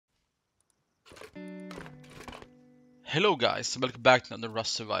Hello guys, welcome back to another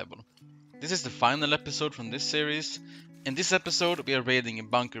Rust Survival. This is the final episode from this series. In this episode we are raiding a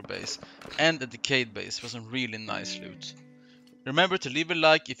bunker base and a decayed base for some really nice loot. Remember to leave a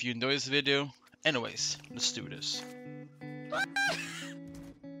like if you enjoy this video. Anyways, let's do this.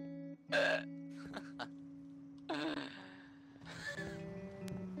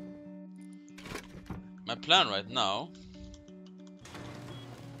 My plan right now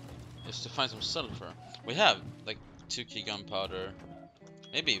is to find some sulfur. We have like 2k gunpowder,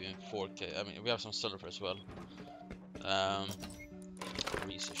 maybe even 4k. I mean, we have some sulfur as well.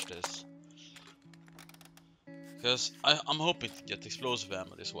 Research this because I'm hoping to get explosive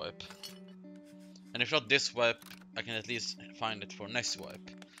ammo this wipe, and if not this wipe, I can at least find it for next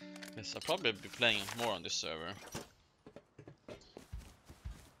wipe. Because I'll probably be playing more on this server.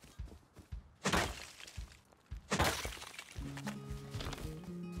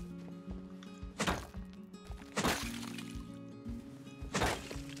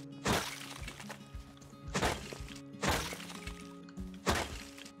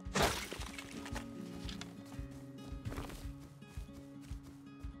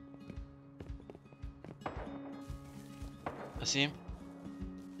 I see him.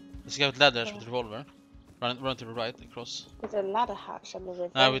 Let's go with ladders with revolver. Run to the right across. With a ladder hatch and a revolver.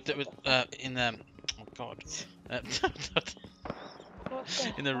 Oh god.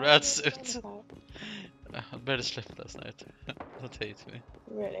 In a rat suit. I better slept last night. Don't hate me.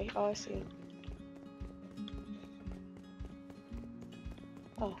 Really? Oh, I see.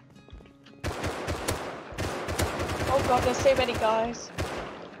 Oh. Oh god, there's so many guys.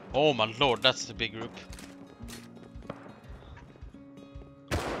 Oh my lord, that's the big group.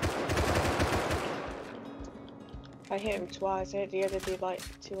 I hit him twice. I hit the other dude like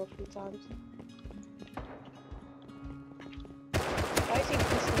 2 or 3 times. Why is he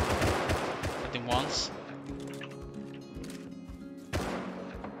pissing? Hit him once.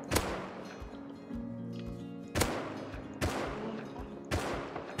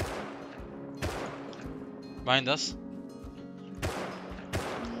 Behind us.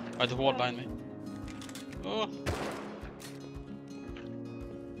 By the wall behind me. Oh.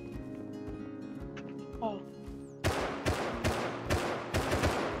 Oh.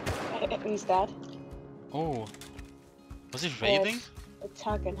 He's dead. Oh. Was he raiding? A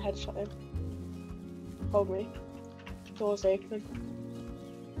tag and headshot him. Hold me. Door's open.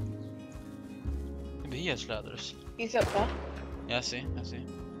 Maybe he has ladders. He's up there. Yeah, I see. No,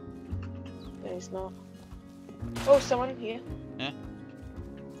 he's not. Oh, someone here. Yeah.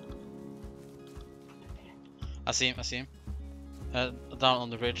 I see him. Down on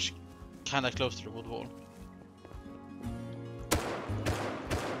the ridge, kinda close to the wood wall.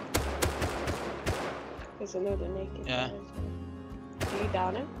 There's another naked yeah. guy as well. Do you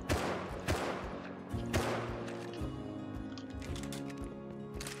down him?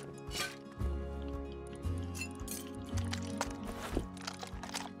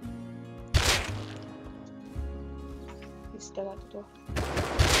 He's still at the door.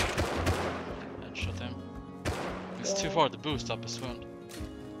 Headshot him. It's too far to boost up his wound.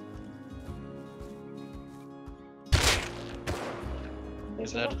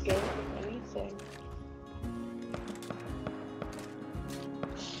 He's dead. not gaining anything.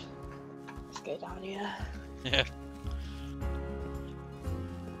 Let's go down here. Yeah.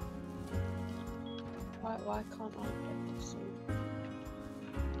 Why can't I get this thing?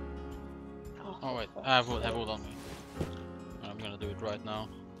 Oh wait, I have wood on me. I'm gonna do it right now.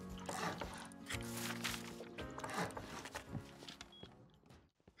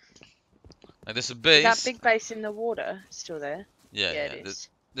 Like there's a base. Is that big base in the water still there? Yeah, it is.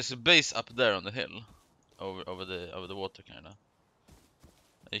 There's a base up there on the hill, over the water kinda.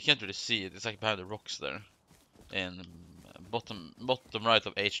 You can't really see it. It's like behind the rocks there, in bottom right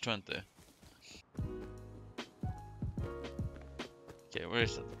of H20. Okay, where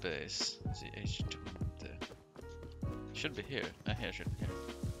is that base? Let's see, H20. Should be here. Here should be here.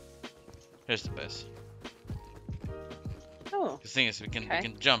 Here's the base. Oh. The thing is, we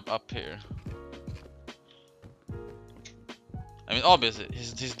can jump up here. I mean, obviously,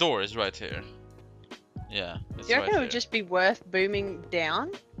 his door is right here. Yeah, it's Do you reckon right it would just be worth booming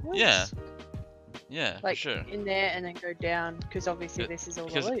down? Yeah. Yeah, like for sure. in there and then go down, because obviously this is all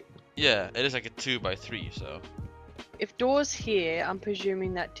the loot. Yeah, it is like a 2x3, so. If doors here, I'm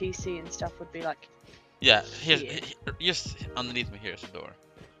presuming that TC and stuff would be like. Yeah, just underneath me here is a door.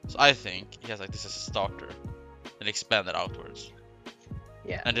 So I think he has like this as a starter, and expand it outwards.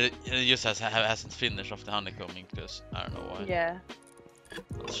 Yeah. And it just hasn't finished off the honeycombing because I don't know why. Yeah.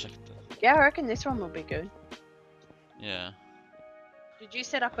 Let's check that. Yeah, I reckon this one will be good. Yeah. Did you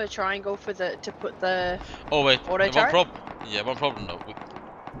set up a triangle for the to put the Oh wait, auto one turret? problem. Yeah, one problem though.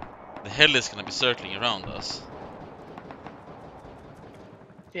 The hell is gonna be circling around us.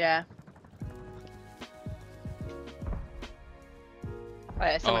 Yeah. Oh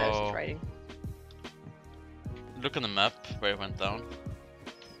yeah, someone else is raiding. Look on the map where it went down.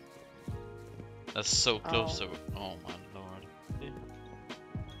 That's so close to. Oh my lord.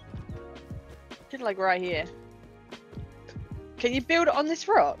 Did like right here. Can you build it on this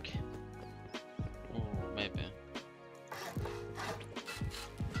rock? Oh, maybe.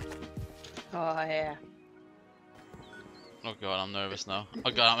 Oh yeah. Oh god, I'm nervous now. Oh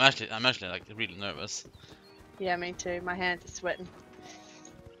god, I'm actually like really nervous. Yeah, me too. My hands are sweating.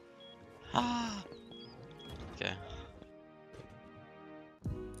 Ah. Okay.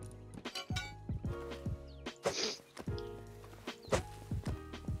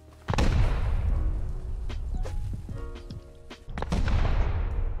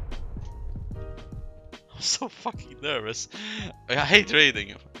 I'm so fucking nervous. I hate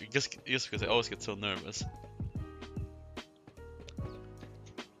raiding just because I always get so nervous.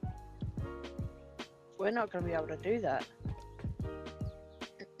 We're not gonna be able to do that.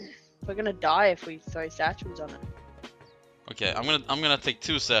 We're gonna die if we throw satchels on it. Okay, I'm gonna take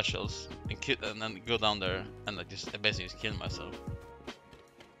 2 satchels and then go down there and like just basically just kill myself.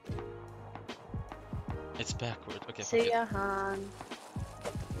 It's backward. Okay. See ya, Han.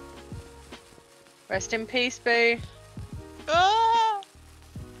 Rest in peace, Boo. Ah!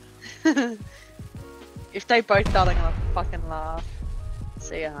 If they both die, I'm gonna fucking laugh.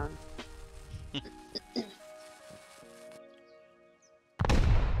 See ya, Han.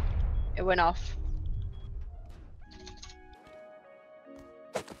 It went off.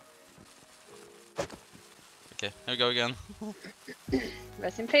 Okay, here we go again.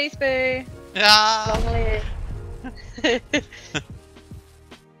 Rest in peace, Boo. Yeah. Long live.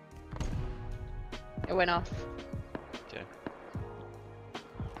 It went off. Okay.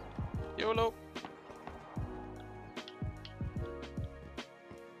 YOLO.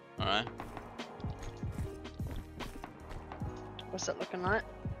 Alright. What's it looking like?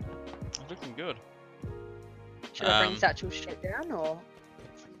 It's looking good. Should I bring satchel straight down or?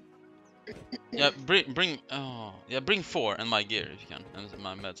 Yeah, bring 4 and my gear if you can, and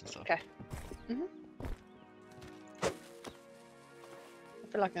my meds and stuff. Okay. I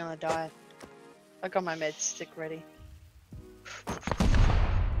feel like I'm gonna die. I got my med stick ready.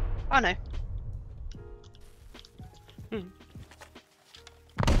 Oh no. Yeah,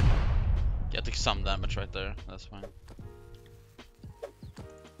 I took some damage right there. That's fine.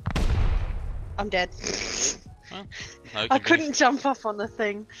 I'm dead. Well, now I couldn't jump up on the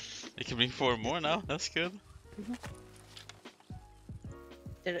thing. You can bring 4 more now. That's good.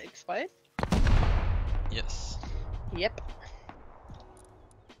 Did it explode? Yes. Yep.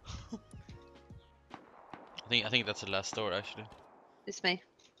 I think that's the last door actually. It's me.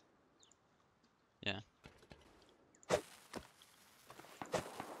 Yeah.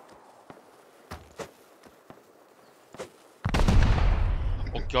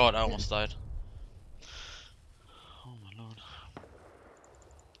 Oh god, I almost died. Oh my lord.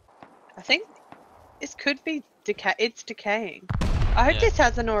 I think this could be it's decaying. I hope Yeah. this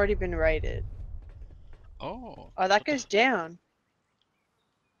hasn't already been raided. Oh. Oh, that goes down.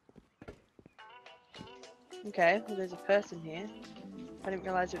 Okay, well there's a person here. I didn't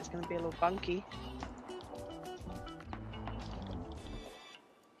realise it was going to be a little bunky.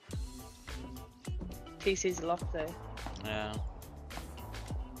 TC's locked though. Yeah.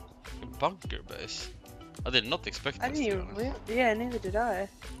 A bunker base. I did not expect I this. didn't To be even honest. yeah, neither did I.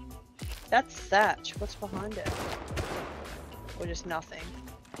 That's thatch. What's behind it? Or just nothing?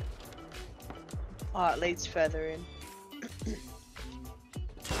 Oh, it leads further in.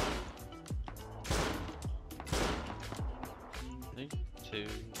 3, 2.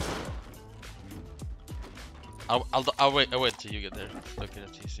 I'll wait till you get there. Look at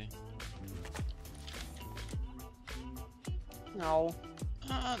the TC. No.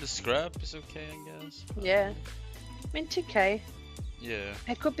 The scrap is okay, I guess. Yeah. I mean 2k. Yeah.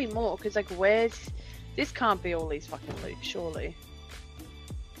 It could be more, because like where's... This can't be all these fucking loot, surely.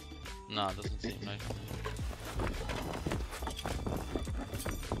 Nah, it doesn't seem like.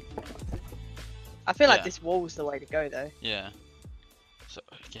 I feel like Yeah. this wall's the way to go though. Yeah. So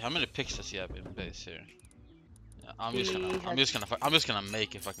okay, how many picks does he have in base here? Yeah, I'm just gonna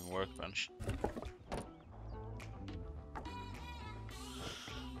make a fucking workbench.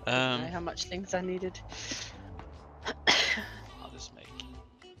 I don't know how much things I needed. I'll just make.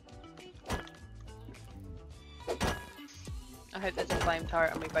 I hope there's a flame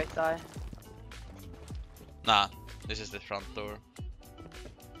turret and we both die. Nah, this is the front door.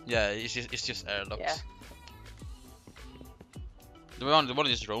 Yeah, it's just airlocks. Yeah. Do we want to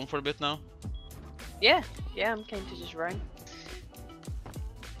just roam for a bit now? Yeah, yeah, I'm keen to just roam.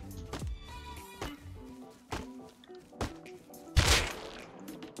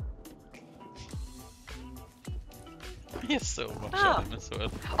 He has so much Ah. on him as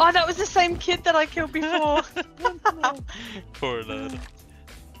well. Oh, that was the same kid that I killed before. Poor lad.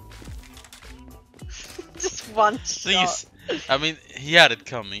 Just one Thing shot. is, I mean, he had it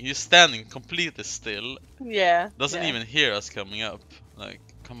coming. He's standing completely still. Yeah. Doesn't yeah. even hear us coming up. Like,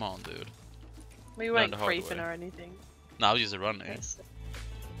 come on, dude. We Learn weren't the hard creeping way. or anything. Now he's running. Yes.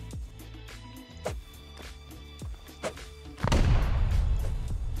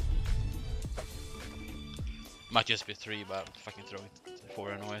 Might just be 3, but I'm fucking throw it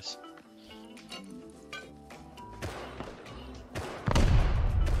 4 anyways.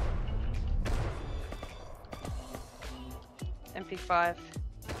 MP5.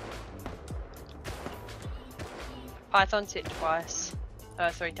 Python's hit twice.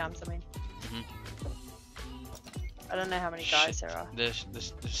 3 times, I mean. Mhm. I don't know how many guys Shit. there are. There's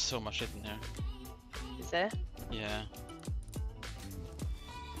so much shit in here. Is there? Yeah.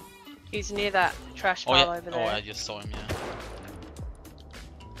 He's near that trash Oh pile yeah. over Oh, there. I just saw him. Yeah.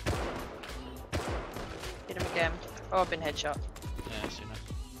 Hit him again. Oh, I've been headshot. Yeah, I see that.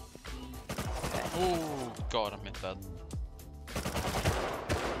 Okay. Oh god, I missed that.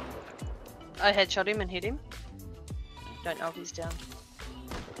 I headshot him and hit him. Don't know if he's down.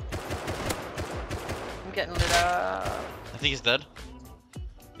 I'm getting lit up. I think he's dead.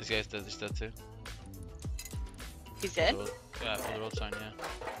 This guy's dead. He's dead too. He's dead? Yeah, on the road sign. Yeah.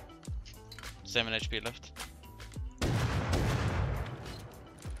 7 HP left.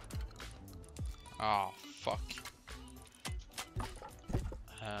 Oh fuck.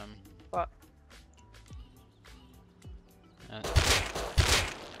 What?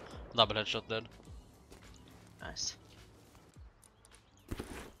 Double headshot dead. Nice.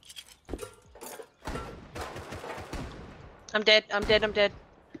 I'm dead, I'm dead, I'm dead.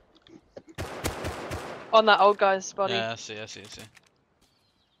 On that old guy's body. Yeah, I see.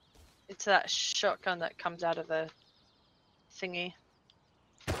 It's that shotgun that comes out of the thingy.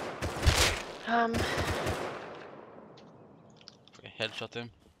 Okay, headshot him.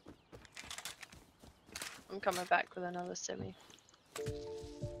 I'm coming back with another semi.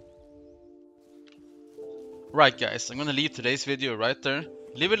 Right guys, I'm gonna leave today's video right there.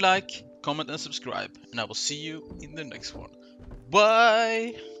 Leave a like, comment and subscribe, and I will see you in the next one.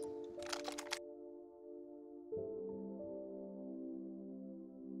 Bye!